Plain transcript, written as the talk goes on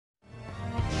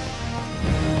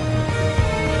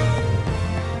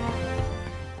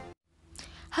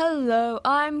Hello,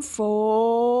 I'm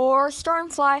for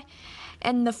Stormfly,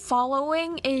 and the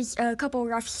following is a couple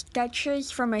rough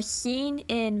sketches from a scene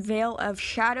in Veil of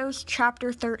Shadows,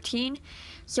 Chapter 13.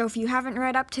 So if you haven't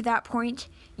read up to that point,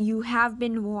 you have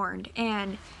been warned.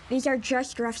 And these are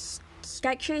just rough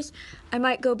sketches. I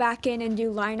might go back in and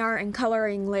do line art and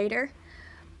coloring later,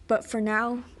 but for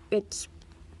now, it's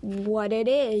what it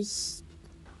is.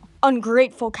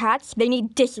 Ungrateful cats, they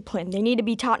need discipline. They need to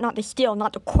be taught not to steal,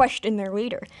 not to question their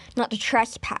leader, not to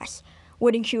trespass.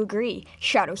 Wouldn't you agree,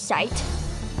 Shadow Sight?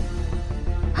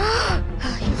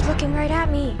 He's looking right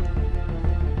at me.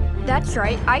 That's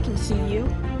right, I can see you.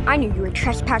 I knew you were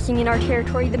trespassing in our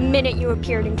territory the minute you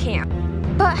appeared in camp.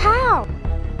 But how?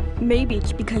 Maybe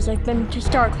it's because I've been to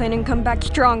StarClan and come back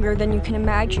stronger than you can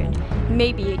imagine.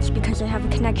 Maybe it's because I have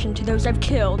a connection to those I've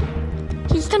killed.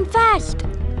 He's confessed!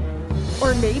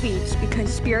 Or maybe it's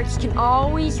because spirits can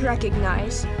always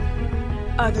recognize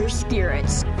other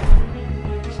spirits.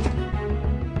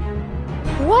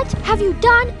 What have you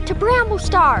done to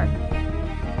Bramblestar?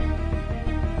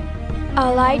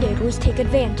 All I did was take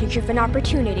advantage of an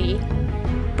opportunity.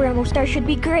 Bramblestar should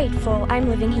be grateful. I'm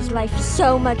living his life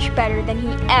so much better than he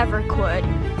ever could.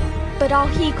 But all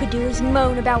he could do is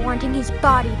moan about wanting his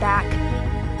body back.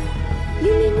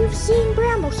 You mean you've seen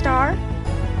Bramblestar?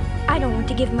 I don't want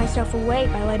to give myself away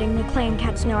by letting the clan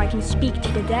cats know I can speak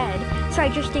to the dead, so I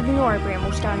just ignore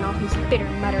Bramblestar and all his bitter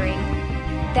muttering.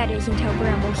 That is until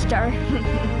Bramblestar.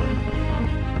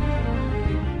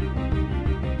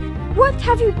 What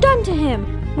have you done to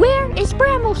him? Where is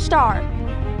Bramblestar?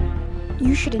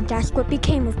 You shouldn't ask what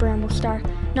became of Bramblestar,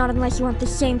 not unless you want the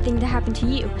same thing to happen to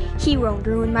you. He won't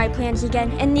ruin my plans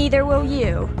again, and neither will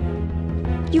you.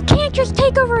 You can't just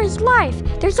take over his life!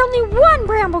 There's only one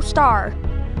Bramblestar!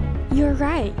 You're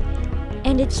right.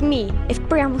 And it's me. If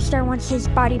Bramblestar wants his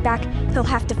body back, he'll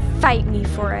have to fight me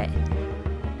for it.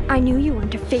 I knew you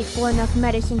weren't a faithful enough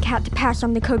medicine cat to pass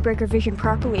on the Codebreaker vision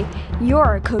properly.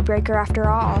 You're a Codebreaker after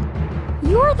all.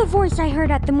 You're the voice I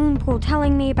heard at the moon pool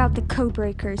telling me about the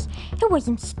Codebreakers. It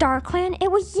wasn't StarClan,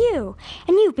 it was you.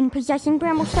 And you've been possessing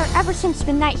Bramblestar ever since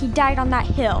the night he died on that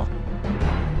hill.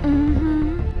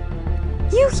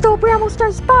 You stole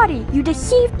Bramblestar's body! You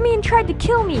deceived me and tried to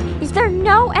kill me! Is there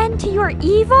no end to your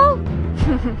evil?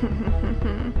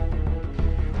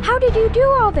 How did you do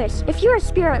all this? If you're a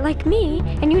spirit like me,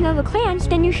 and you know the clans,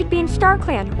 then you should be in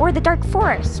StarClan, or the Dark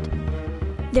Forest.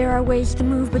 There are ways to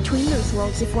move between those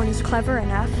worlds if one is clever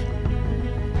enough.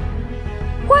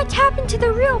 What happened to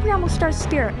the real Bramblestar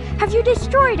spirit? Have you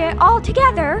destroyed it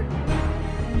altogether?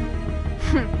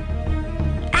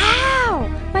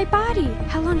 Ow! My body!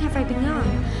 How long have I been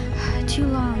gone? Too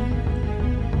long.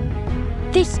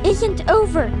 This isn't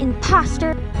over,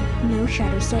 Imposter! No,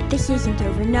 Shadow Sight, this isn't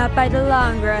over, not by the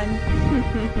long run.